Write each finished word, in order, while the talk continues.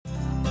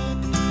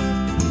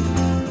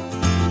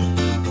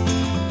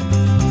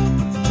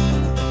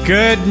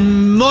Good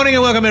morning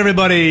and welcome,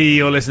 everybody.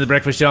 You're listening to The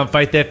Breakfast Show on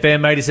Faith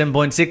FM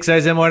 87.6,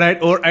 ASM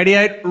 18 or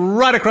 88,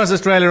 right across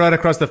Australia, right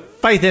across the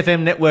Faith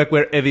FM network,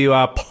 wherever you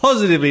are.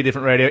 Positively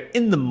Different Radio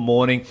in the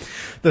morning.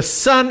 The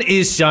sun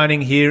is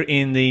shining here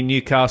in the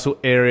Newcastle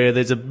area.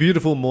 There's a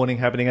beautiful morning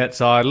happening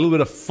outside, a little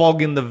bit of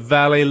fog in the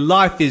valley.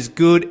 Life is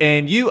good,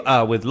 and you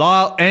are with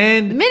Lyle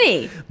and...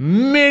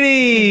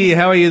 Minnie,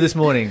 how are you this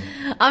morning?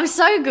 I'm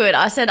so good.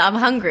 I said I'm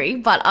hungry,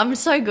 but I'm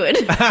so good.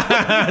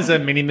 So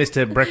Minnie missed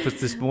her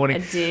breakfast this morning. I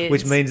did.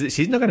 Which means that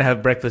she's not going to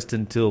have breakfast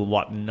until,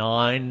 what,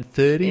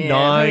 9:30,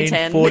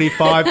 Yeah,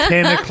 9:45,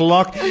 10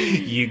 o'clock.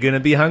 You're going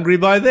to be hungry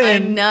by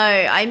then.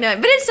 I know.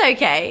 But it's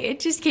okay. It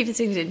just keeps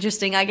things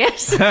interesting, I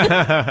guess.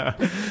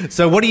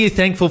 So what are you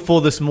thankful for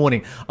this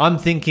morning? I'm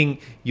thinking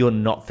you're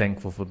not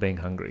thankful for being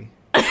hungry.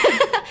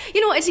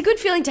 You know what? It's a good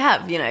feeling to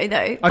have, though.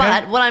 Okay.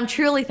 But what I'm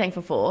truly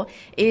thankful for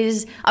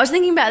is, I was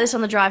thinking about this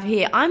on the drive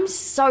here. I'm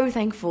so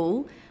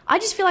thankful. I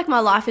just feel like my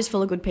life is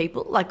full of good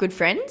people, like good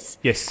friends.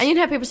 Yes. And you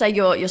know how people say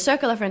your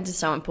circle of friends is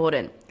so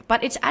important.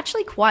 But it's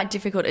actually quite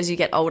difficult as you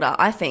get older,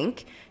 I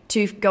think,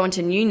 to go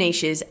into new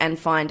niches and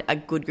find a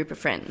good group of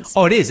friends.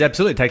 Oh, it is.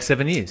 Absolutely. It takes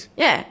 7 years.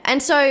 Yeah.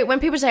 And so when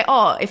people say,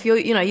 if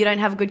you don't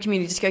have a good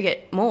community, just go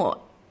get more.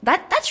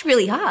 That's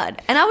really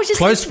hard. And I was just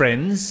Close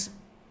friends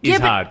is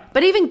hard.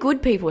 But even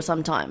good people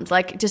sometimes,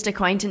 like just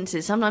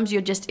acquaintances, sometimes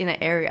you're just in an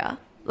area.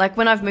 Like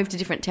when I've moved to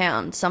different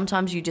towns,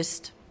 sometimes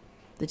there's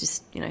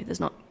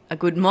not a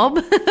good mob.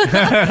 And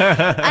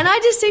I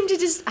just seem to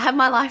just have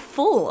my life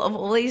full of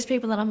all these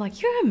people that I'm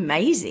like, you're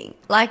amazing.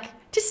 Like,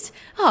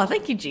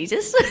 thank you,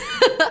 Jesus.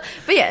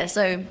 But yeah,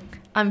 so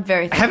I'm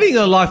very thankful. Having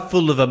a life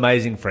full of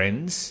amazing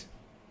friends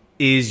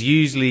is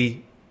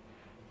usually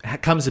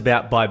comes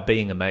about by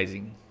being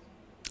amazing.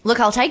 Look,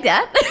 I'll take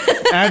that.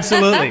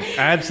 Absolutely.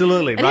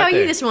 And how are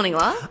you this morning,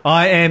 La?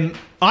 I am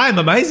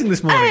amazing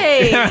this morning.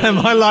 Hey.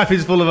 My life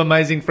is full of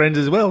amazing friends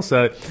as well.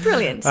 So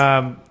Brilliant.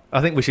 I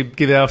think we should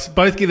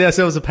both give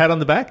ourselves a pat on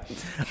the back.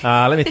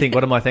 Let me think.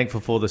 What am I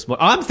thankful for this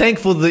morning? I'm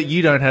thankful that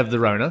you don't have the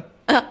Rona.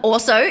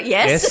 Also,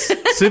 yes.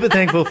 Yes, super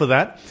thankful for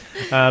that.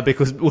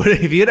 Because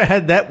if you'd have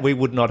had that, we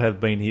would not have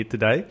been here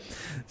today.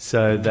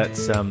 So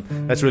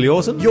that's really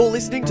awesome. You're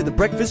listening to The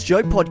Breakfast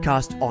Show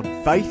podcast on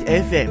Faith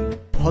FM.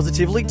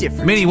 Positively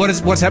different. Minnie,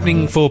 what's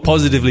happening for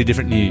Positively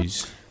Different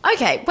News?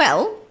 Okay,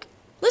 well,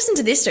 listen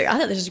to this story. I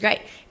thought this was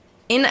great.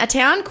 In a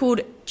town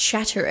called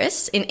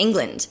Chatteris in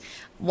England,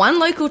 one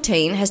local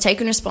teen has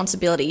taken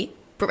responsibility,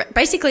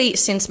 basically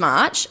since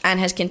March, and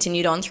has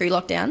continued on through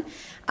lockdown,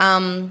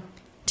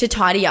 to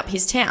tidy up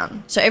his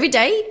town. So every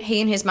day, he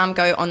and his mum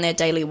go on their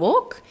daily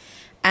walk,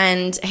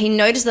 and he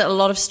noticed that a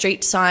lot of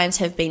street signs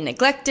have been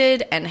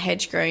neglected and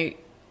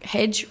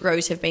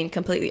hedgerows have been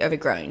completely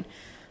overgrown.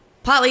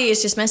 Partly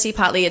it's just messy,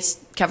 partly it's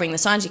covering the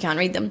signs, you can't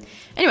read them.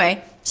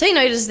 Anyway, so he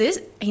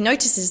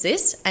notices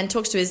this and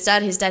talks to his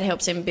dad. His dad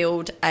helps him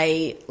build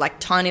a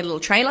tiny little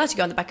trailer to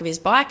go on the back of his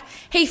bike.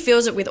 He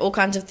fills it with all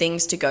kinds of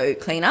things to go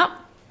clean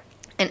up.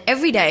 And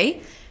every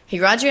day he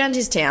rides around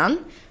his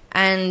town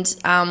and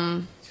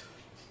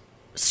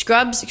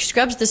scrubs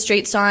the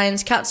street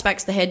signs, cuts back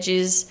the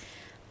hedges.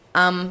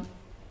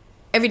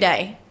 Every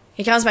day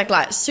he comes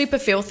back super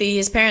filthy.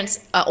 His parents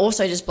are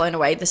also just blown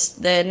away.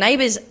 The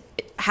neighbours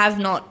have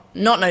not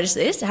noticed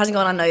this. It hasn't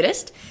gone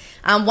unnoticed.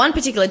 One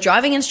particular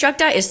driving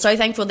instructor is so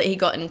thankful that he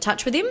got in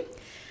touch with him.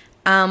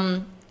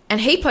 And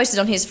he posted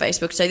on his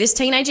Facebook. So this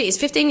teenager is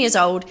 15 years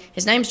old.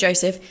 His name's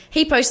Joseph.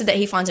 He posted that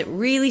he finds it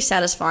really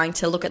satisfying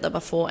to look at the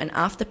before and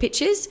after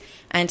pictures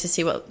and to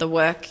see what the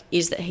work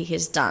is that he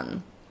has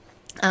done.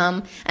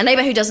 A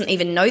neighbour who doesn't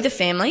even know the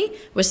family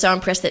was so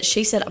impressed that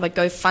she set up a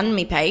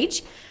GoFundMe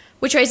page,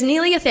 which raised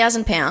nearly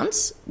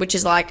 £1,000, which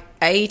is like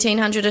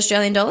 1,800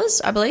 Australian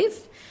dollars, I believe,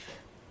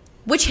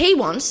 which he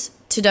wants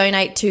to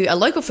donate to a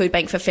local food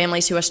bank for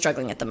families who are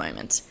struggling at the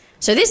moment.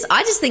 So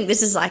I just think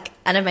this is like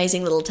an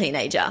amazing little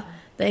teenager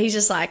that he's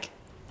just like,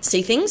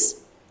 see things,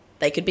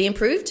 they could be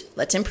improved,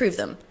 let's improve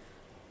them.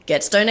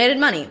 Gets donated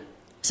money.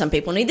 Some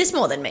people need this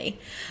more than me.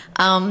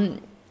 Anyway,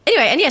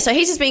 and yeah, so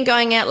he's just been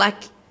going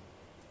out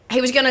he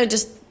was going to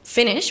just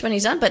finish when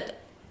he's done, but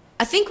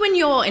I think when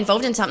you're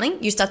involved in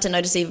something, you start to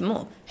notice even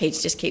more. He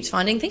just keeps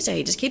finding things, so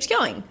he just keeps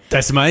going.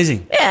 That's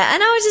amazing. Yeah,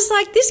 and I was just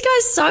like, this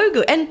guy's so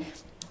good. And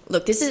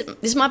look,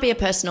 this might be a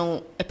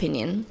personal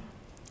opinion,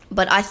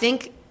 but I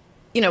think,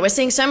 we're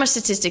seeing so much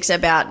statistics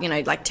about,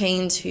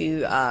 teens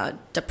who are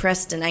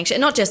depressed and anxious,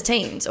 not just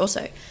teens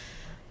also.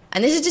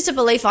 And this is just a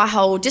belief I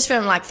hold just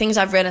from things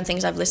I've read and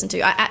things I've listened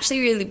to. I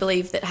actually really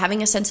believe that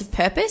having a sense of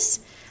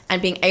purpose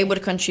and being able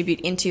to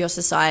contribute into your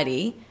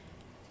society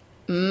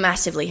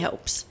massively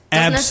helps.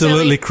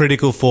 Absolutely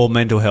critical for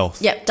mental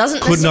health. Yeah,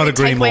 doesn't necessarily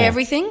take away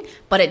everything,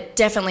 but it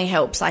definitely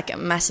helps a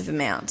massive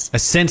amount. A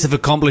sense of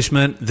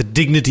accomplishment, the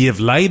dignity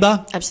of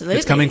labour. Absolutely.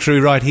 It's coming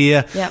through right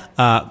here.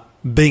 Yeah.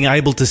 Being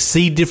able to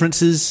see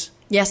differences.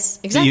 Yes,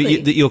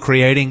 exactly. That you're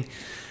creating.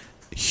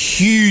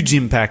 Huge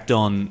impact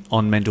on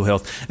mental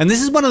health. And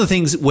this is one of the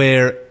things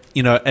where,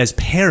 as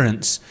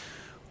parents,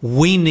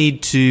 we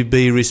need to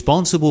be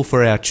responsible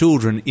for our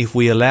children if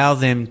we allow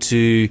them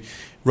to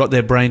rot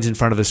their brains in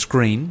front of a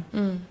screen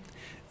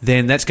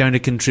then that's going to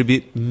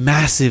contribute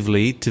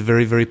massively to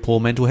very, very poor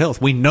mental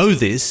health. We know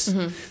this.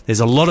 There's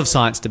a lot of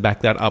science to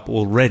back that up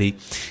already.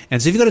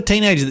 And so if you've got a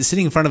teenager that's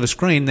sitting in front of a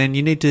screen, then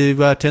you need to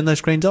turn those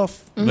screens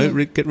off.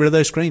 Get rid of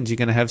those screens. You're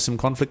going to have some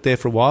conflict there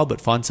for a while, but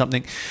find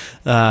something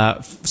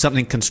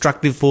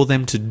constructive for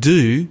them to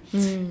do.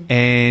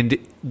 And,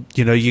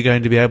 you're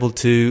going to be able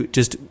to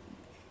just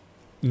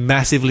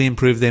massively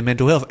improve their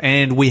mental health.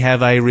 And we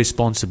have a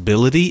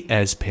responsibility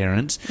as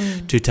parents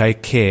to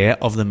take care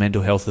of the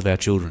mental health of our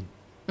children.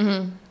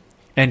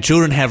 And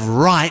children have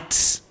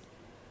rights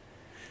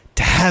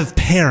to have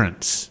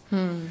parents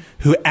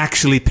who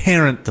actually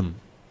parent them.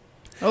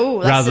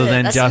 Oh, that's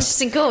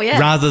interesting call, yeah.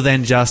 Rather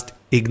than just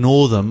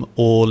ignore them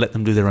or let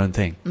them do their own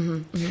thing.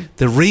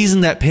 The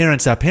reason that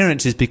parents are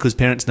parents is because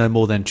parents know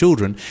more than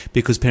children,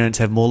 because parents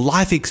have more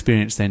life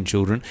experience than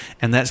children,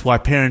 and that's why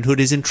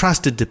parenthood is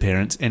entrusted to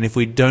parents. And if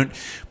we don't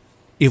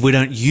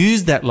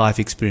use that life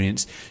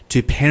experience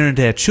to parent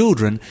our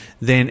children,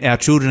 then our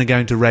children are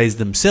going to raise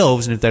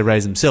themselves, and if they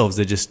raise themselves,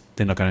 they're just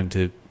going to turn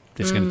into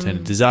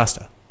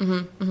disaster.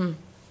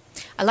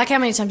 I like how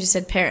many times you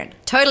said parent.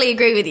 Totally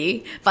agree with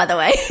you, by the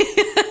way.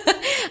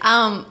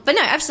 But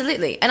no,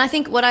 absolutely. And I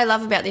think what I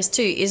love about this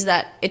too is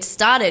that it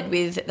started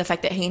with the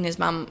fact that he and his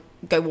mum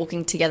go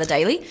walking together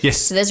daily. Yes.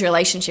 So there's a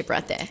relationship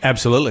right there.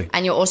 Absolutely.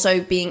 And you're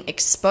also being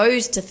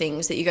exposed to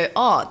things that you go,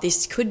 oh,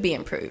 this could be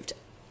improved.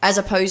 As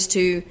opposed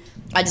to,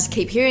 I just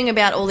keep hearing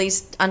about all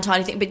these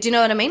untidy things. But do you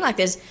know what I mean? Like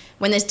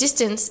when there's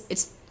distance,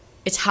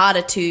 it's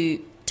harder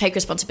to take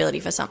responsibility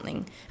for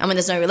something. And when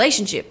there's no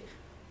relationship,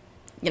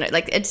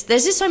 there's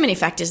just so many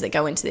factors that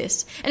go into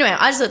this. Anyway,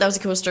 I just thought that was a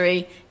cool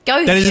story.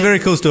 That is a very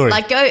cool story.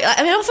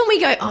 Often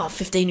we go,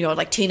 15-year-old,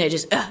 like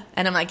teenagers,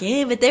 and I'm like,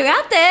 yeah, but they're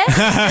out there.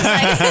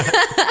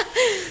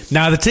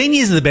 Now, the teen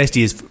years are the best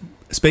years.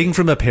 Speaking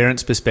from a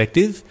parent's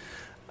perspective,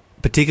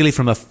 particularly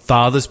from a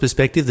father's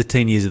perspective, the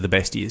teen years are the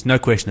best years. No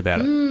question about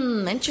it.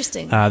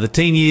 Interesting. The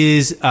teen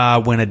years are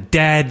when a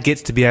dad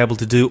gets to be able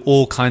to do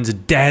all kinds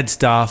of dad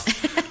stuff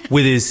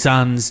with his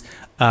sons.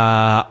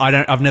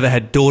 I've never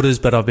had daughters,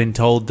 but I've been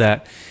told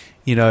that,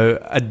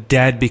 a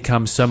dad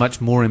becomes so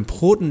much more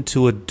important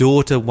to a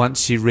daughter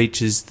once she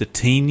reaches the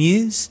teen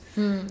years.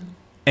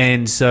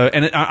 And so,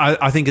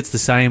 I think it's the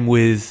same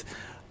with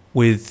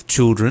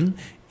children,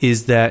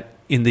 is that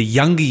in the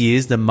younger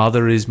years, the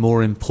mother is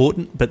more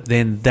important, but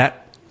then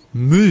that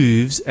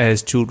moves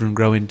as children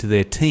grow into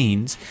their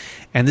teens.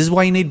 And this is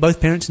why you need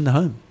both parents in the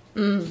home.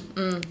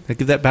 They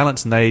give that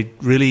balance, and they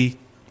really,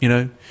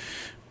 give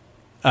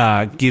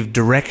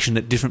direction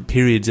at different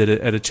periods at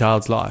a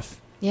child's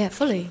life. Yeah,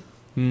 fully.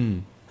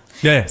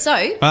 Yeah.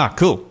 So,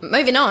 cool.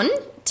 Moving on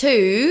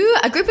to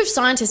a group of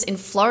scientists in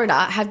Florida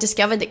have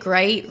discovered that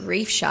grey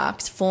reef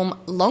sharks form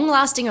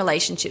long-lasting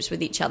relationships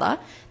with each other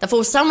that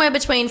fall somewhere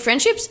between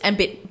friendships and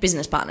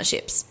business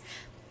partnerships.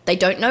 They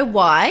don't know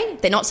why.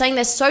 They're not saying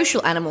they're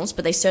social animals,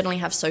 but they certainly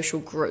have social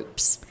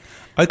groups.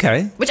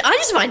 Okay. Which I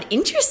just find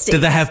interesting. Do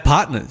they have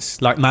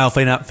partners, like male,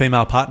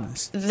 female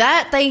partners?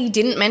 That they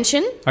didn't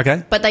mention.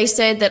 Okay. But they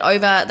said that I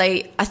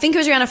think it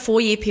was around a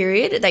 4-year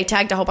period, they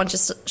tagged a whole bunch of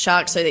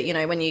sharks so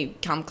that, when you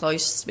come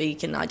close, we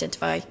can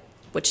identify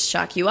which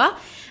shark you are.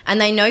 And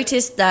they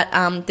noticed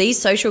that these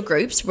social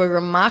groups were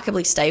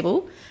remarkably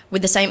stable,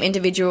 with the same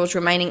individuals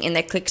remaining in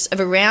their cliques of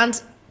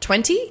around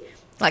 20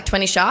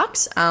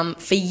 sharks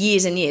for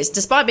years and years.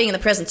 Despite being in the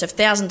presence of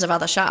thousands of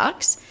other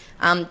sharks,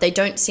 they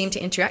don't seem to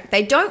interact.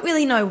 They don't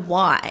really know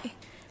why.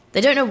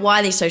 They don't know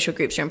why these social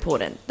groups are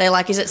important. They're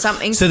like, is it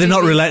something... So they're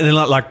not related, they're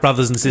not like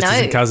brothers and sisters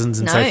and cousins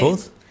and so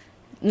forth?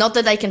 Not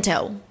that they can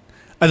tell.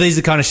 Are these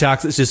the kind of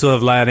sharks that just sort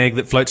of lay an egg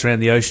that floats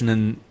around the ocean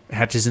and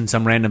hatches in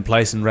some random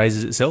place and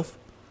raises itself?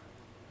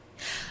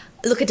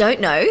 Look, I don't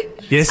know.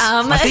 Yes,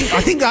 I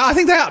think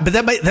they are, but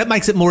that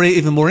makes it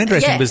even more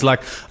interesting. Yeah. Because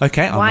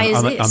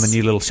I'm a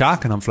new little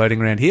shark and I'm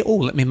floating around here. Oh,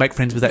 let me make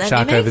friends with that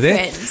shark over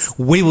there.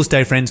 We will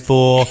stay friends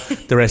for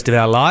the rest of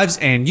our lives,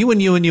 and you can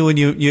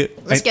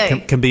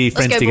be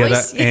friends together.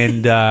 Boys.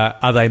 And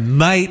are they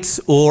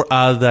mates or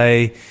are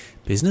they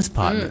business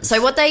partners?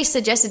 So what they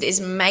suggested is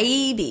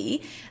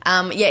maybe,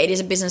 it is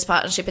a business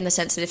partnership in the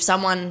sense that if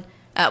someone.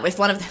 If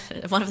one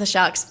of the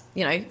sharks,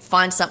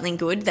 finds something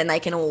good, then they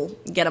can all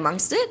get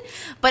amongst it.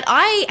 But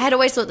I had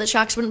always thought that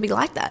sharks wouldn't be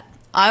like that.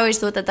 I always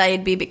thought that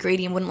they'd be a bit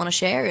greedy and wouldn't want to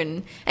share.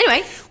 And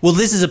anyway, well,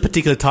 this is a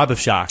particular type of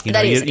shark. You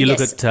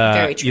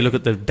look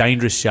at the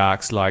dangerous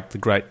sharks like the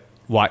great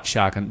white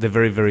shark, and they're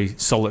very, very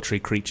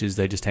solitary creatures.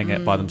 They just hang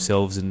out by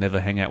themselves and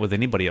never hang out with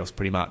anybody else,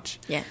 pretty much.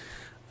 Yeah.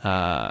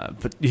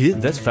 But yeah,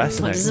 that's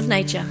fascinating. Wonders of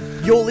nature.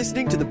 You're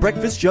listening to the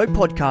Breakfast Show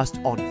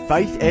podcast on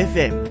Faith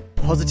FM.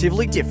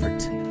 Positively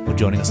different. Well,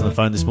 joining us on the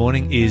phone this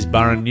morning is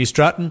Byron New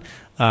Stratton,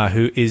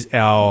 who is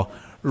our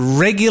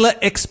regular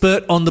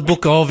expert on the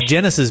book of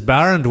Genesis.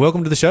 Byron,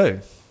 welcome to the show.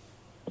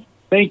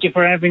 Thank you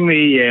for having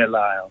me,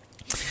 Lyle.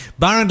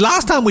 Byron,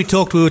 last time we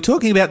were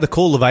talking about the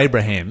call of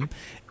Abraham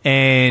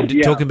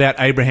and talking about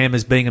Abraham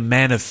as being a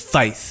man of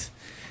faith.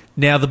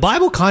 Now, the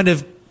Bible kind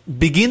of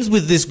begins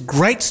with this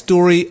great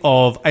story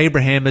of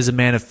Abraham as a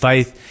man of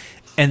faith,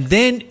 And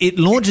then it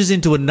launches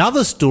into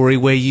another story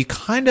where you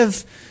kind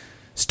of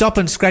stop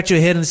and scratch your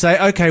head and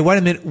say, okay, wait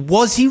a minute,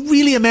 was he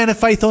really a man of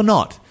faith or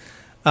not?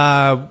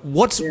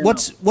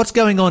 What's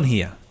going on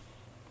here?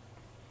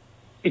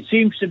 It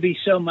seems to be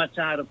so much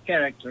out of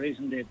character,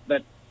 isn't it?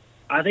 But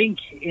I think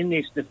in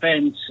his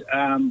defense,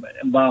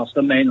 whilst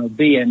there may not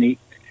be any,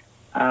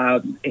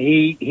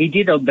 he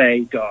did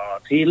obey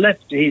God. He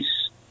left his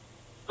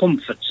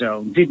comfort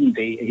zone, didn't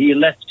he? He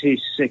left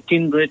his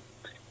kindred.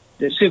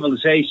 The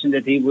civilization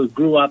that he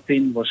grew up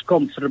in was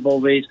comfortable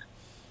with.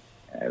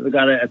 We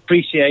got to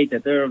appreciate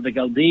that Ur of the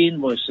Chaldean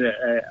was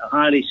a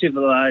highly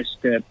civilized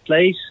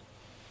place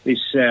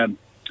with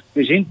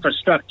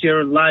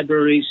infrastructure,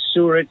 libraries,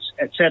 sewage,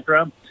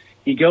 etc.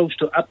 He goes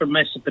to Upper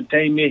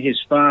Mesopotamia, his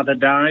father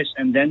dies,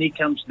 and then he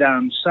comes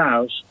down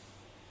south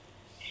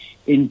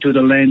into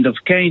the land of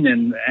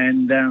Canaan.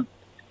 And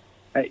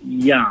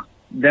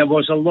there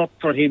was a lot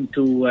for him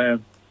to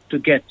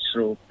get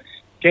through.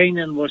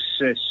 Canaan was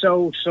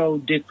so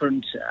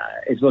different.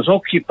 It was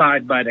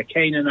occupied by the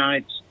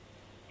Canaanites.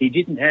 He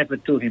didn't have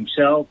it to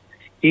himself.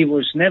 He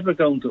was never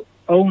going to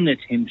own it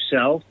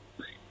himself.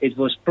 It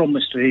was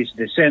promised to his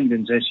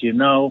descendants, as you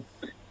know.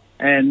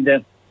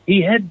 And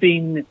he had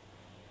been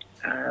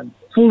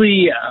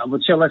fully,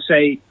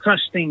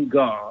 trusting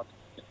God.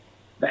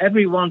 But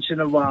every once in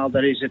a while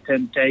there is a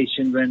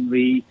temptation when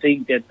we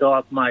think that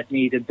God might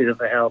need a bit of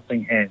a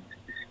helping hand.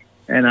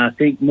 And I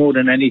think more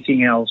than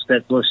anything else,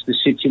 that was the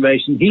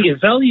situation. He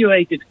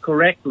evaluated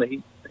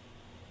correctly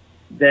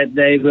that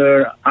they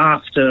were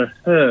after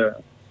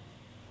her,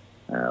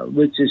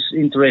 which is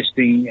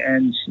interesting.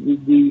 And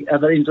the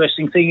other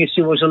interesting thing is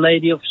she was a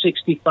lady of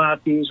 65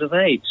 years of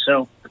age.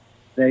 So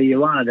there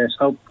you are. There's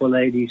hope for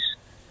ladies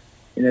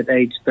in that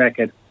age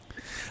bracket.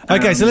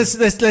 Okay, so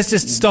let's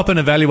just stop and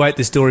evaluate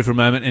this story for a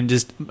moment and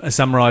just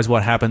summarise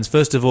what happens.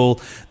 First of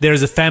all, there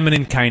is a famine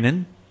in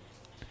Canaan.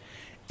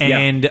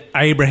 And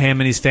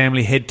Abraham and his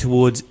family head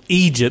towards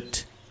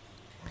Egypt.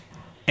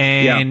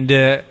 And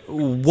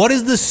what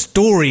is the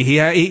story?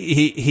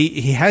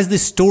 He has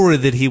this story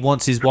that he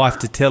wants his wife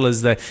to tell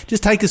us.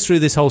 Just take us through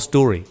this whole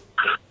story.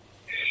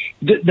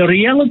 The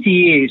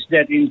reality is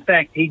that, in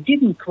fact, he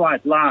didn't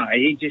quite lie.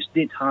 He just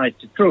did hide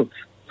the truth.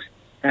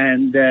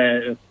 And,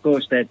 of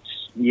course,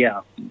 that's,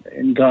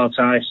 in God's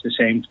eyes, the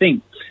same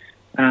thing.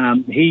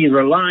 He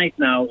relied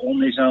now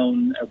on his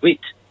own wit.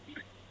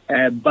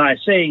 By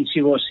saying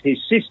she was his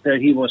sister,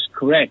 he was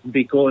correct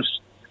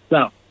because,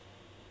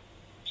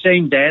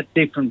 same dad,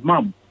 different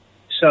mom.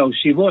 So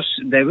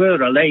they were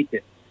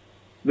related,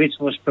 which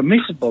was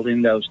permissible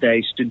in those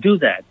days to do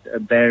that.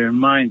 Bear in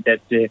mind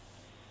that the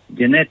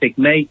genetic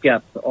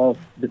makeup of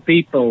the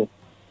people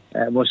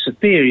was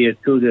superior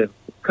to the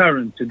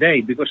current today,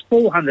 because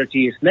 400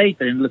 years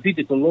later in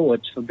Levitical law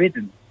it's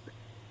forbidden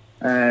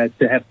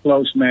to have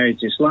close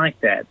marriages like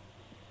that,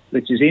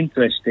 which is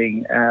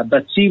interesting.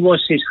 But she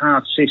was his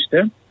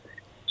half-sister.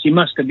 She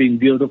must have been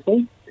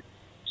beautiful.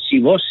 She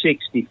was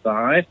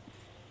 65.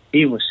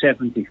 He was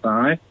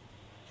 75.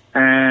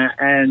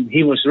 And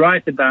he was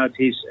right about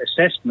his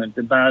assessment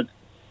about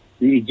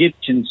the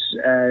Egyptians,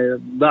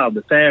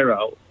 the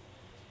Pharaoh,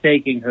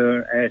 taking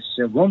her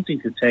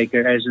wanting to take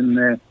her as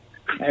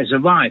a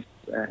wife.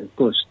 Of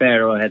course,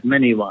 Pharaoh had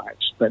many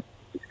wives, but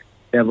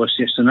there was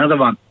just another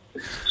one.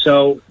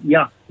 So,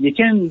 you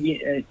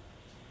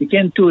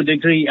can to a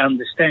degree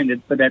understand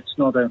it, but that's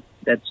not an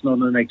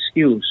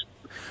excuse.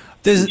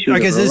 There's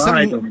just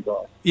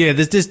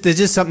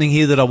something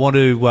here that I want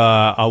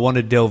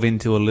to delve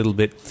into a little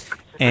bit.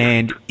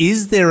 And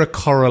is there a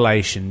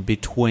correlation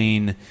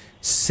between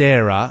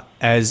Sarah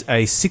as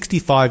a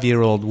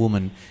 65-year-old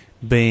woman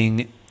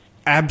being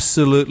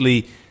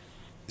absolutely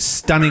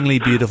stunningly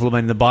beautiful? I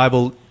mean, the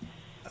Bible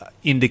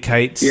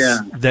indicates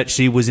that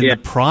she was in the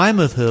prime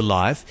of her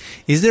life.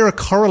 Is there a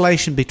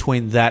correlation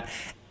between that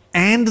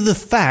and the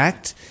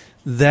fact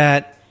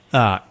that,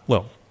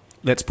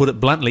 let's put it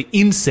bluntly,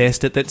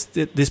 incest at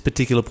this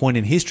particular point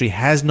in history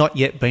has not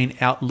yet been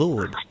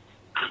outlawed?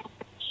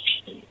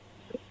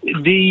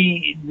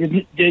 The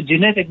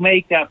genetic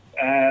makeup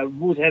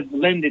would have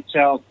lent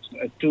itself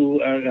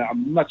to a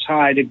much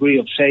higher degree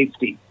of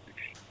safety.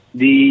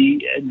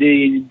 The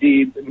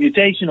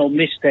mutational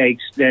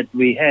mistakes that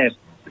we have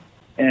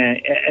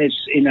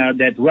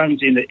that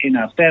runs in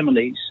our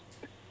families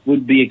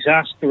would be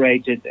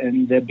exasperated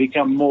and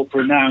become more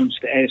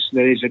pronounced as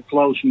there is a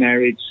close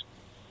marriage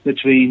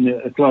between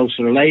close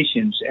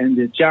relations, and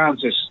the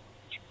chances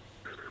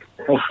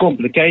of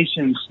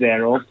complications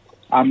thereof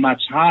are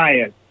much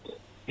higher.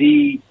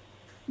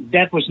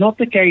 That was not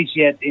the case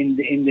yet in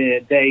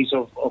the days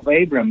of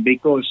Abram,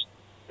 because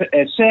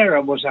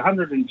Sarah was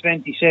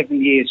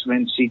 127 years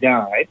when she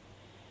died.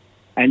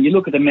 And you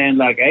look at a man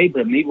like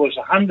Abram, he was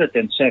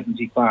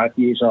 175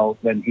 years old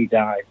when he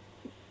died.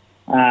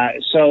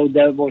 So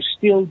there was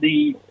still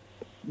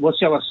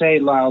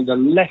Lyle, the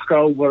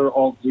leftover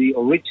of the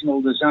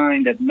original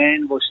design that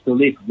man was to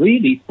live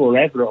really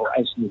forever,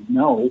 as we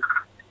know,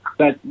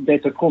 but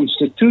that the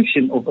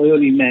constitution of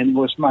early men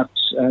was much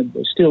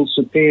still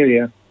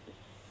superior,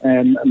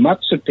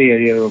 much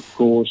superior, of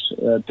course,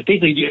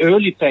 particularly the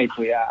early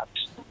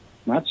patriarchs,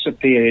 much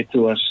superior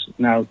to us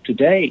now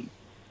today.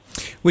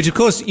 Which, of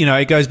course,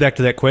 it goes back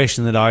to that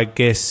question that I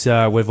guess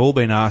we've all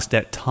been asked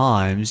at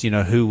times.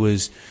 Who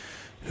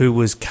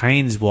was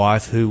Cain's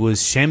wife? Who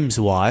was Shem's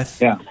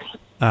wife? Yeah.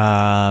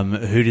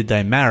 Who did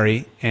they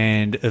marry?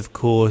 And of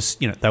course,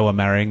 they were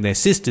marrying their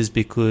sisters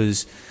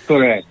because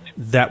Correct.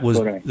 that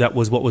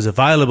was what was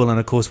available. And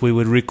of course, we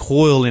would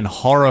recoil in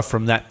horror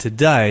from that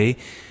today.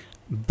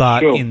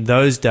 But Sure. in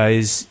those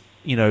days,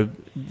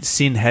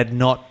 sin had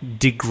not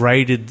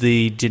degraded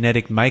the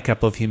genetic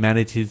makeup of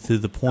humanity to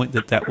the point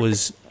that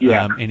was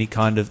any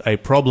kind of a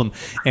problem.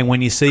 And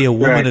when you see a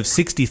woman Right. of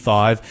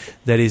 65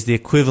 that is the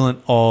equivalent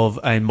of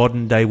a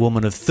modern day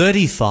woman of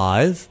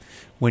 35,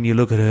 when you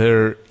look at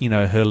her,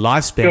 her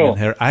lifespan Sure. and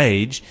her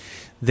age,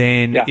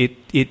 then Yeah.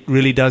 it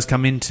really does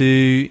come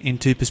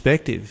into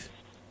perspective.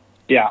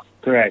 Yeah,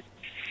 correct.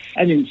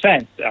 And in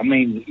fact, I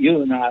mean,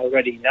 you and I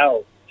already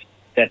know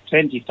that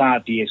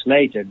 25 years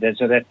later,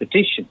 there's a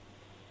repetition.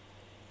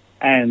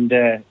 And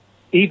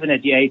even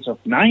at the age of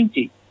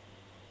 90,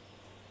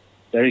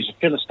 there is a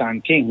Philistine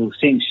king who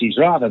thinks she's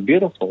rather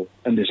beautiful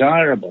and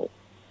desirable.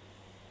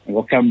 And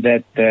we'll come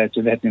to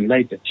that in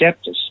later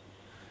chapters.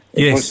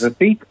 It was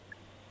repeated.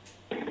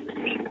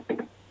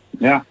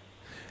 Yeah,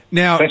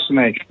 Now,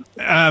 fascinating.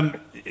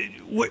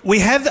 we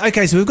have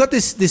so we've got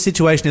this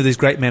situation of this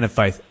great man of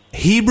faith.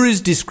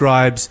 Hebrews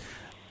describes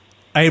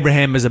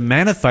Abraham as a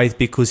man of faith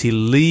because he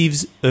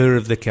leaves Ur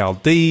of the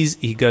Chaldees.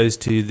 He goes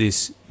to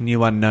this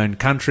new unknown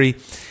country.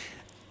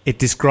 It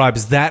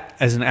describes that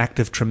as an act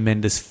of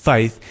tremendous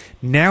faith.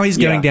 Now he's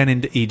going down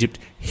into Egypt.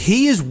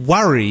 He is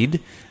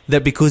worried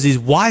that because his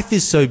wife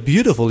is so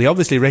beautiful, he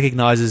obviously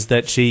recognizes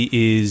that she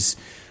is,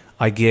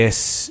 I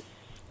guess,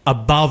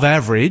 above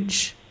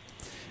average,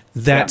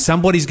 that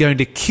somebody's going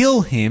to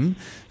kill him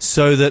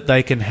so that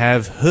they can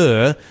have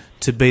her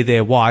to be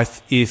their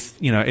wife if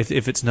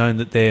it's known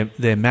that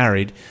they're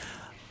married.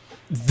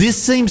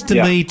 This seems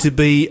to me to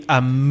be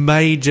a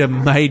major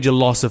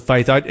loss of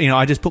faith.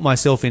 I just put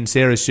myself in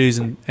Sarah's shoes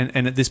and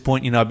at this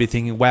point, I'd be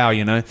thinking, wow,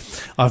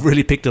 I've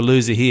really picked a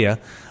loser here.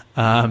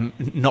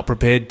 Not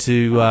prepared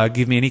to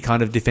give me any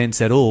kind of defense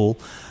at all.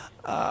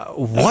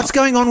 What's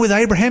going on with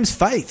Abraham's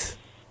faith?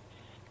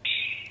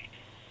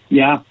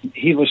 Yeah,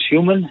 he was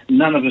human.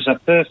 None of us are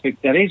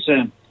perfect. There is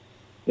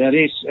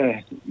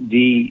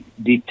the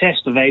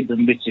test of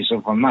Abram, which is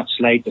of a much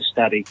later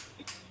study.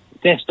 The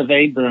test of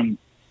Abram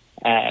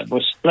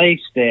was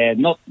placed there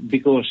not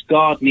because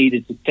God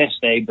needed to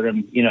test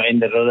Abram, in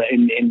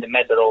the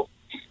matter of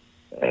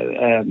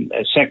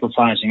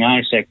sacrificing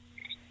Isaac.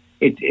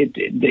 In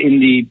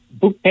the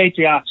book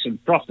Patriarchs and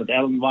Prophet,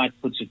 Ellen White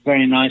puts it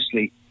very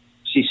nicely.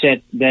 She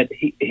said that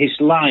his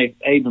life,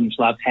 Abram's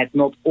life, had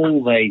not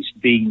always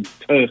been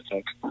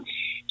perfect.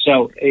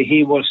 So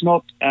he was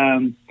not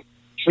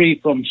free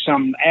from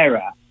some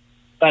error,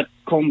 but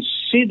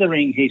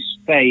considering his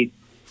faith,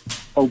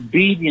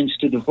 obedience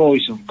to the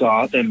voice of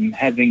God, and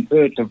having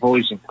heard the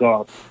voice of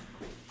God,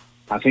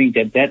 I think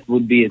that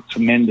would be a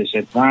tremendous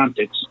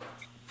advantage.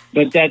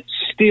 But that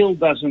still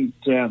doesn't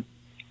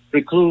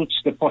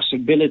precludes the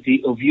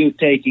possibility of you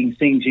taking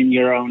things in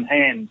your own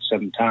hands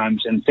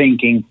sometimes and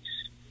thinking,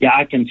 yeah,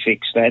 I can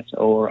fix that,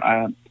 or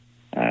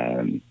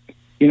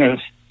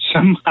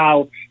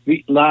somehow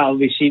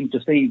we seem to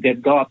think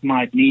that God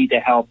might need a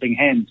helping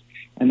hand,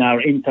 and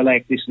our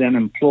intellect is then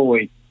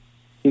employed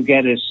to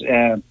get us,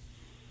 in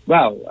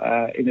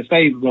a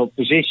favorable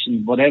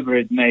position, whatever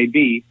it may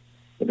be,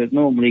 but it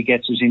normally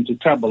gets us into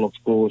trouble, of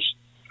course.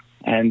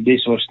 And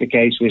this was the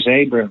case with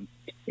Abraham.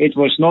 It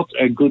was not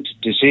a good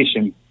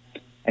decision,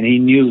 and he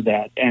knew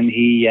that, and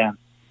he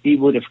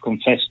would have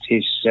confessed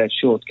his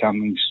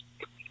shortcomings.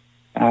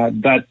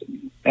 But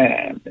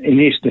in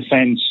his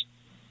defense,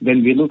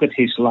 when we look at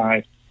his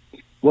life,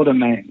 what a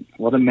man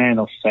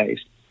of faith.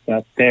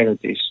 There it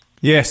is.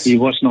 Yes. He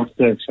was not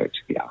perfect,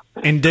 yeah.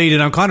 Indeed,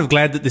 and I'm kind of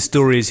glad that this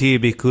story is here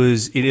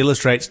because it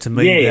illustrates to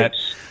me that,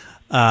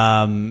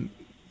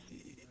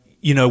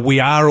 we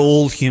are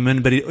all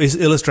human, but it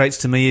illustrates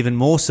to me even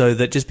more so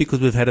that just because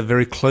we've had a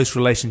very close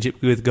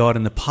relationship with God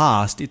in the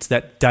past, it's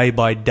that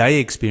day-by-day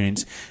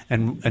experience,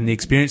 and the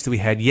experience that we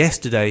had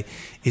yesterday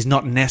is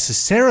not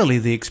necessarily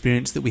the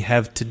experience that we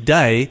have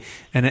today,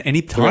 and at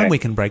any time we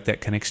can break that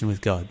connection with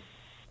God.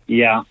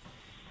 Yeah,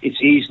 it's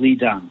easily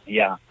done,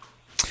 yeah.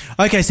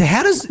 Okay, so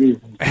how does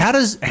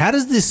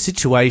this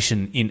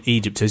situation in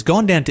Egypt? So he's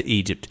gone down to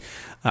Egypt.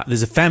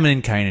 There's a famine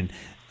in Canaan.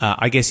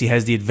 I guess he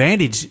has the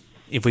advantage,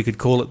 if we could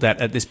call it that,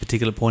 at this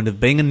particular point, of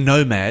being a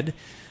nomad,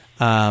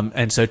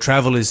 and so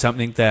travel is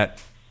something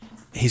that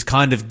he's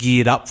kind of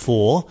geared up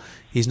for.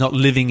 He's not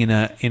living in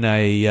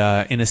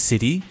a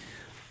city.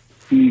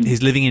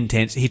 He's living in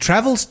tents. He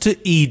travels to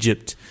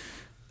Egypt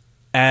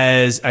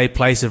as a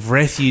place of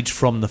refuge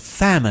from the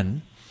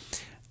famine.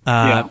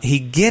 He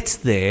gets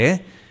there.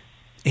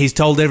 He's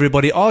told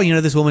everybody,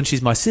 this woman,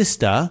 she's my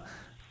sister.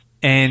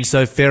 And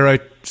so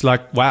Pharaoh's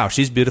like, wow,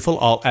 she's beautiful.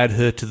 I'll add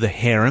her to the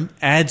harem.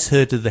 Adds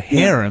her to the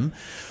harem.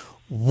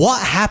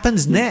 What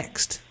happens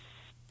next?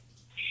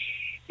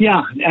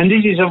 Yeah, and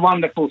this is a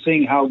wonderful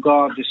thing how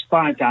God,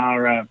 despite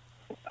our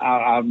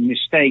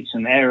mistakes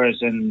and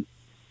errors and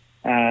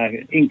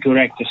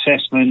incorrect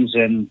assessments,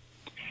 and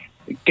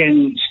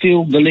can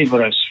still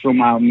deliver us from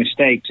our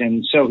mistakes,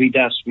 and so he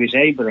does with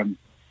Abraham.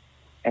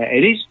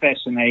 It is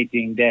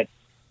fascinating that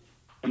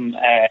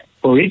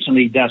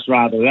originally does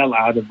rather well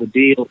out of the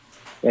deal.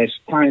 There's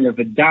kind of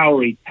a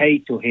dowry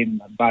paid to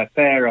him by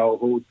Pharaoh,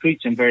 who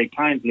treats him very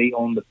kindly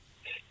on the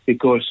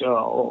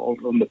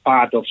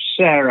part of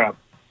Sarah.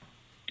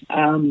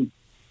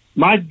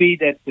 Might be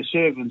that the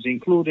servants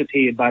included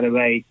here, by the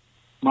way,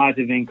 might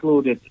have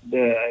included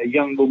the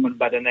young woman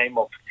by the name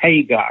of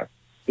Hagar,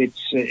 which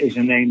is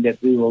a name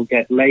that we will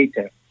get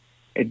later.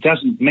 It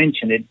doesn't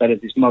mention it, but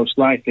it is most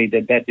likely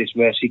that is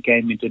where she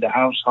came into the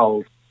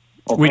household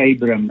of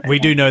Abram. We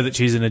do know that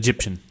she's an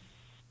Egyptian.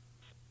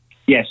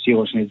 Yes, she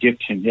was an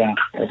Egyptian. Yeah,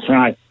 that's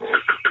right.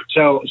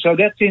 So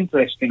that's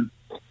interesting.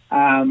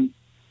 Very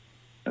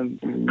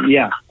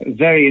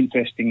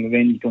interesting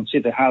when you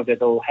consider how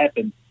that all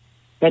happened.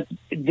 But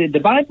the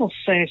Bible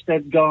says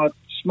that God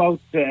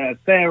smote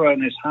Pharaoh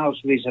and his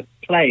house with a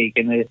plague,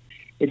 and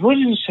it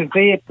wasn't a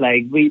severe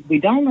plague. We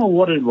don't know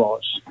what it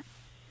was,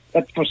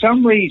 but for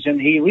some reason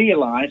he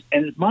realized,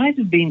 and it might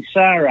have been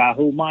Sarah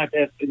who might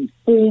have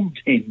informed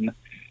him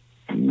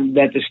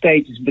that the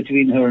status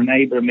between her and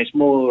Abram is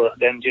more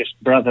than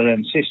just brother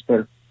and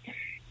sister.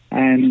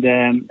 And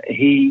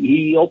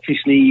he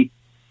obviously,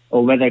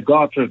 or whether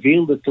God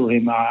revealed it to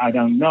him, I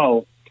don't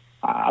know.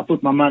 I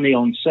put my money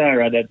on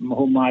Sarah,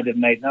 who might have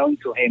made known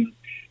to him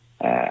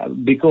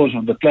because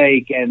of the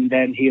plague, and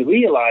then he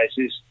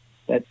realizes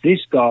that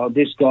this God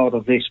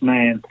of this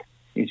man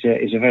is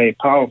a very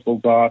powerful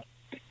God.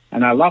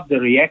 And I love the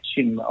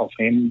reaction of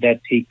him that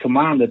he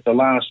commanded, the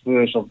last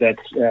verse of that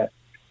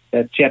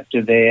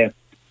chapter there,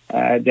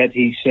 that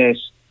he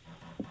says,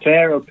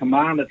 Pharaoh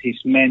commanded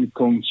his men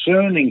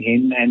concerning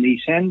him, and he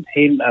sent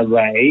him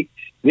away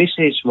with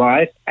his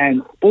wife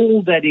and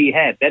all that he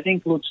had. That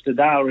includes the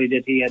dowry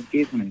that he had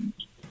given him.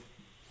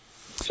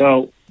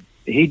 So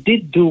he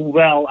did do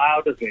well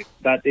out of it,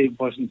 but it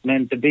wasn't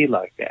meant to be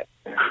like that.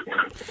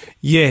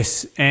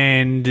 Yes,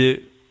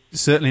 and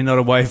certainly not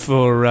a way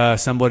for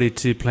somebody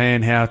to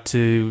plan how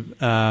to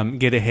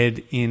get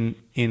ahead in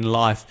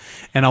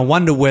life. And I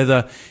wonder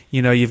whether,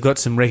 you've got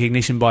some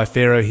recognition by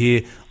Pharaoh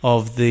here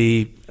of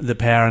the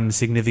power and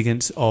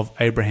significance of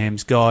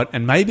Abraham's God,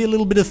 and maybe a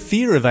little bit of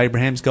fear of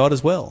Abraham's God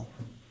as well.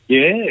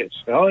 Yes.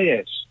 Oh,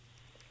 yes.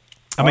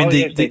 I mean,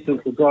 they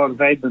took the God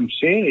of Abraham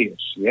serious.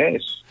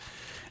 Yes.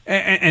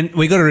 And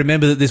we got to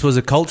remember that this was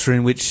a culture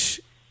in which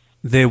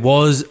there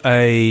was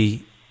a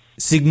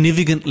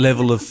significant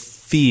level of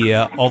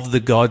fear of the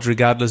gods,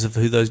 regardless of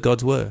who those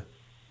gods were.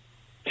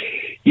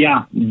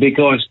 Yeah,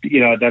 because,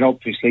 they're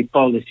obviously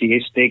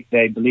polytheistic.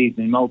 They believed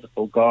in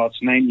multiple gods,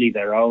 namely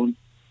their own.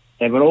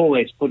 They were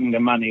always putting the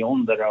money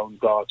on their own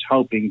gods,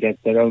 hoping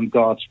that their own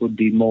gods would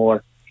be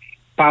more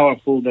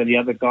powerful than the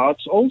other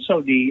gods.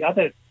 Also, the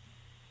other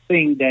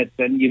thing that,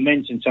 and you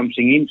mentioned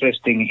something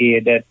interesting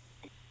here,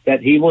 that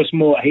he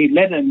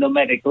led a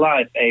nomadic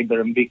life,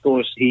 Abram,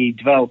 because he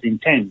dwelt in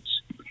tents.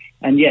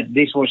 And yet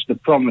this was the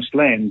promised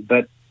land.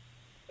 But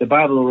the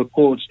Bible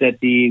records that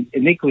the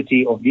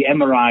iniquity of the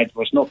Amorite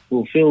was not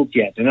fulfilled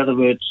yet. In other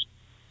words,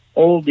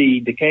 all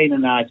the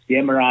Canaanites, the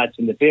Amorites,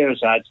 and the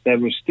Perizzites, they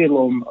were still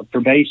on a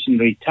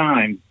probationary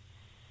time.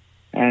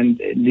 And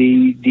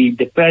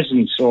the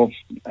presence of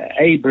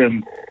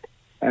Abram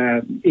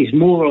is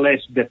more or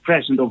less the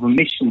presence of a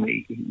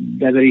missionary.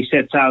 Whether he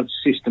sets out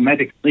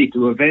systematically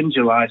to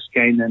evangelize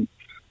Canaan,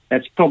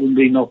 that's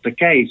probably not the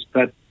case.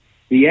 But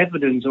the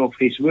evidence of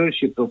his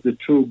worship of the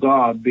true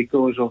God,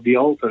 because of the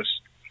altars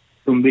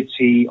from which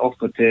he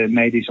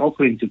made his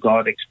offering to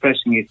God,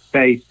 expressing his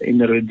faith in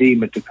the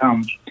Redeemer to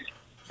come,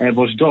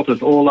 was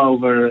dotted all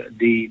over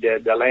the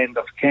land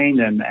of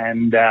Canaan.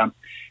 And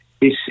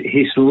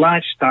his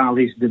lifestyle,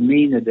 his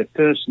demeanor, the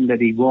person that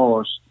he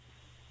was,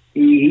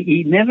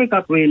 he never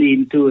got really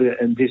into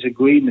a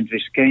disagreement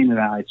with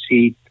Canaanites.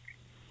 He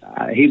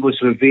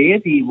was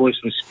revered, he was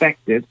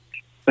respected,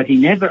 but he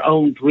never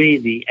owned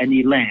really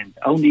any land,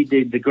 only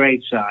the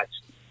grave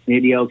sites near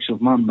the Oaks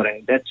of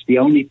Mamre. That's the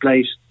only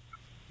place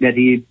that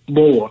he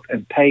bought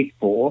and paid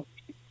for,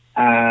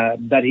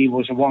 but he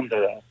was a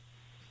wanderer.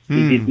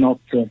 He did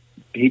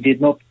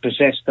not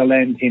possess the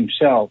land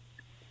himself.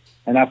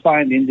 And I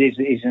find in this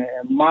is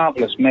a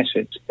marvelous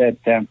message that,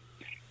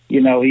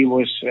 he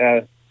was,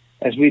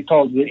 as we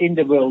told, in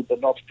the world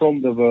but not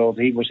from the world.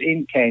 He was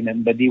in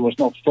Canaan, but he was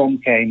not from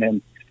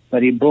Canaan.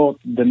 But he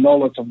brought the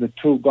knowledge of the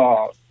true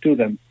God to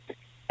them.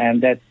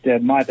 And that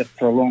might have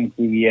prolonged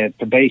the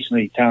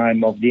probationary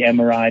time of the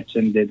Amorites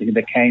and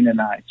the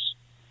Canaanites.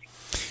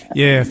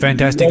 Yeah,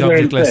 fantastic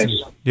object lesson.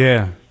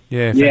 Yeah.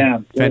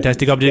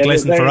 Fantastic object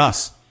lesson for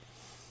us.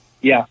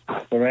 Yeah,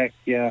 correct,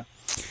 yeah.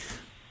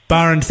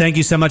 Byron, thank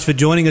you so much for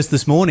joining us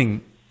this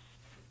morning.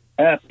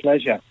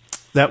 Pleasure.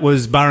 That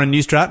was Byron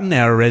Newstratton,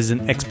 our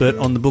resident expert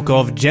on the book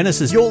of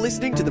Genesis. You're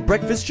listening to the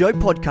Breakfast Show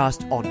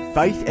podcast on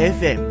Faith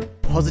FM.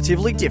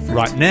 Positively different.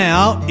 Right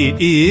now,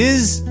 it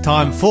is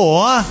time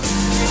for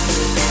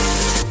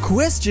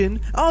question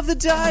of the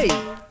day.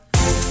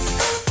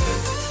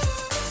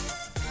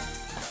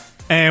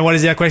 And what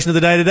is our question of the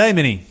day today,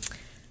 Minnie?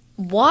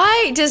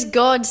 Why does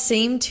God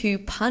seem to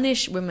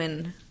punish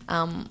women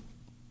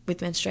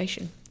with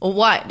menstruation? Or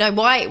why? No,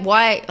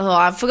 why? Oh,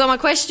 I forgot my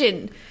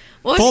question.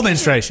 For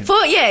menstruation.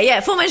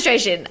 For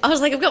menstruation. I was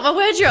like, I've got my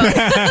words wrong.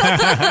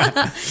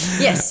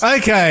 Yes.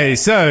 Okay,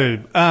 so,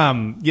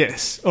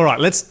 yes. All right,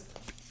 let's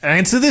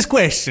answer this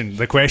question.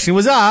 The question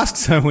was asked,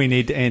 so we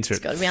need to answer it.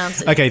 It's got to be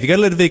answered. Okay, if you go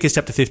to Leviticus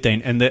chapter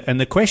 15, and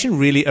the question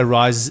really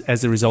arises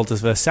as a result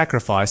of a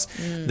sacrifice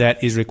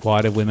that is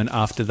required of women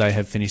after they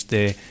have finished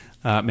their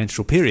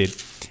menstrual period.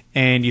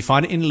 And you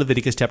find it in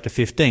Leviticus chapter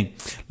 15.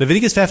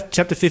 Leviticus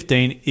chapter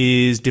 15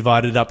 is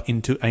divided up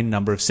into a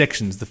number of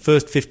sections. The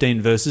first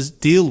 15 verses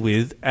deal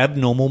with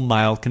abnormal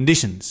male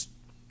conditions.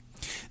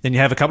 Then you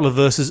have a couple of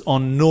verses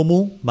on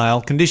normal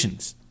male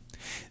conditions.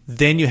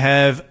 Then you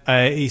have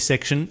a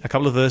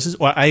couple of verses,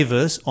 or a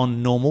verse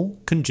on normal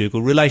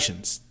conjugal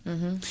relations.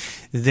 Mm-hmm.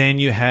 Then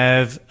you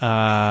have,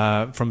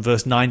 from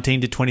verse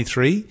 19 to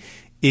 23,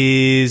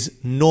 is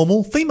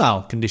normal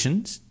female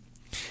conditions.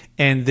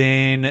 And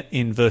then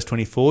in verse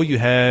 24, you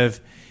have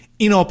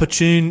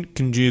inopportune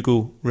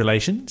conjugal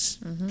relations,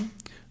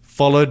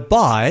 followed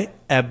by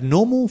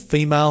abnormal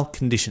female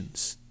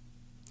conditions.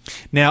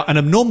 Now, an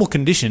abnormal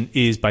condition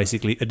is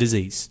basically a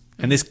disease.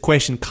 And this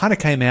question kind of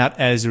came out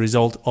as a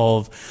result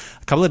of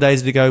a couple of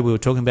days ago, we were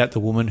talking about the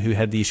woman who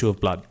had the issue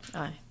of blood.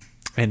 Aye.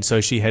 And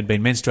so she had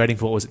been menstruating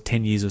for, what was it,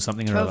 10 years or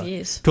something? 12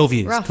 years. 12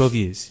 years. Rough. 12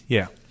 years,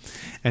 yeah.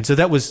 And so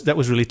that was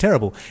really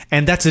terrible.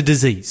 And that's a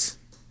disease.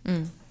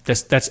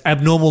 That's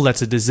abnormal,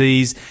 that's a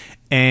disease.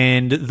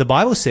 And the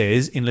Bible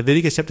says in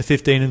Leviticus chapter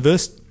 15 and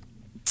verse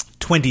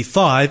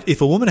 25,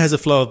 if a woman has a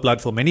flow of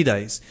blood for many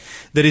days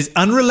that is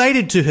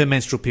unrelated to her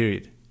menstrual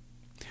period,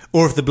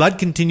 or if the blood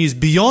continues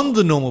beyond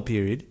the normal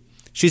period,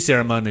 she's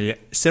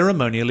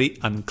ceremonially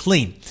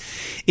unclean.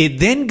 It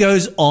then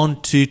goes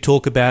on to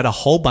talk about a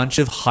whole bunch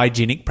of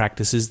hygienic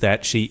practices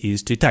that she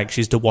is to take.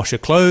 She's to wash her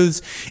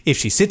clothes. If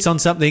she sits on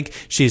something,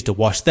 she is to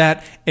wash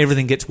that.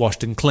 Everything gets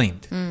washed and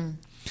cleaned.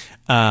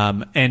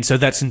 And so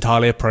that's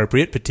entirely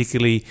appropriate,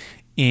 particularly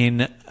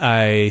in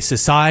a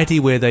society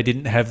where they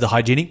didn't have the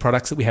hygienic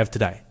products that we have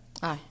today.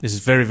 Aye. This is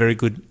very, very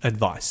good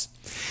advice.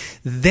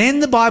 Then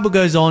the Bible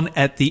goes on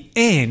at the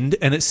end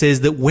and it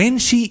says that when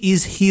she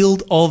is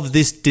healed of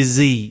this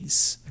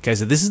disease, okay,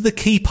 so this is the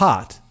key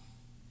part.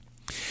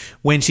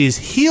 When she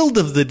is healed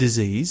of the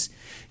disease,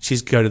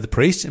 she's go to the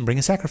priest and bring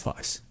a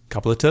sacrifice, a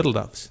couple of turtle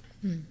doves.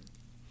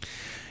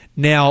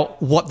 Now,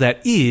 what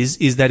that is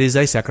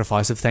a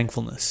sacrifice of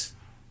thankfulness.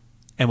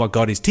 And what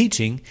God is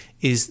teaching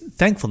is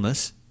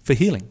thankfulness for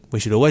healing. We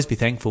should always be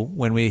thankful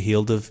when we're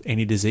healed of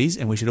any disease,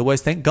 and we should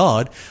always thank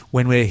God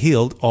when we're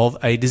healed of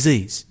a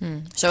disease.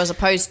 So as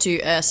opposed to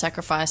a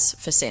sacrifice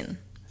for sin.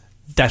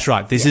 That's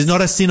right. This is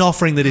not a sin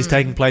offering that is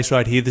taking place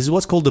right here. This is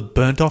what's called a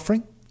burnt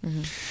offering.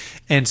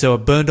 And so a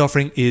burnt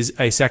offering is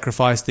a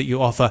sacrifice that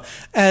you offer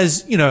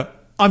as,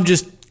 I'm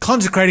just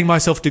consecrating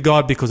myself to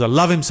God because I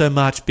love him so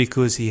much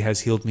because he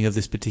has healed me of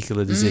this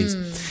particular disease.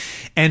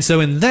 And so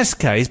in this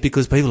case,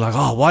 because people are like,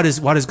 oh, why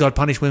does God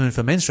punish women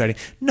for menstruating?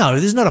 No,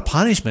 this is not a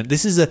punishment.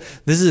 This is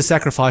a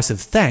sacrifice of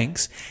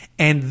thanks.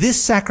 And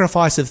this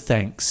sacrifice of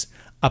thanks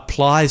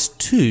applies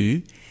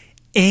to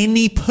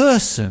any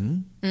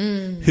person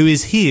who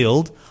is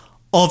healed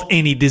of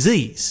any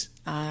disease.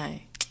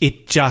 Aye.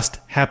 It just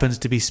happens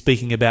to be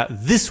speaking about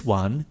this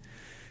one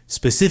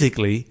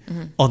specifically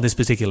on this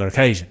particular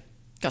occasion.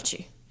 Got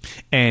you.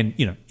 And,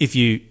 if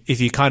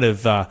you kind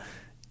of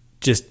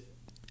just,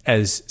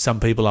 as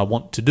some people are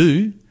wont to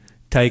do,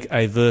 take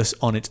a verse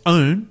on its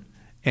own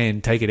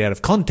and take it out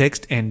of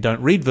context and don't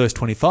read verse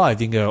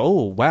 25, you can go,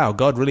 oh, wow,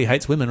 God really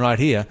hates women right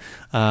here.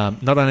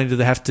 Not only do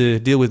they have to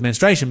deal with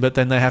menstruation, but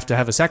then they have to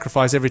have a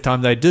sacrifice every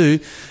time they do.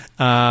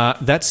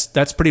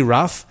 That's pretty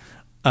rough.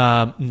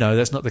 No,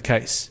 that's not the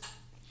case.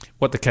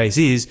 What the case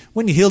is,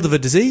 when you're healed of a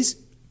disease,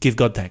 give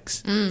God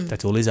thanks.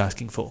 That's all he's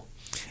asking for.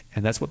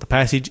 And that's what the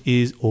passage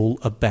is all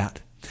about.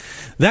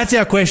 That's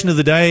our question of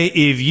the day.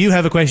 If you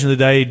have a question of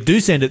the day, do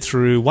send it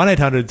through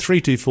 1800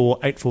 324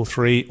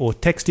 843 or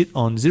text it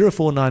on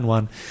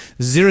 0491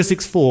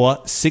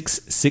 064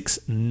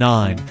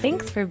 669.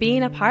 Thanks for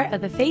being a part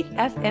of the Faith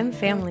FM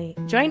family.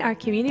 Join our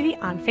community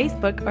on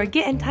Facebook or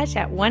get in touch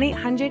at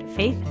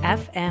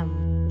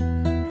 1-800-FAITH-FM.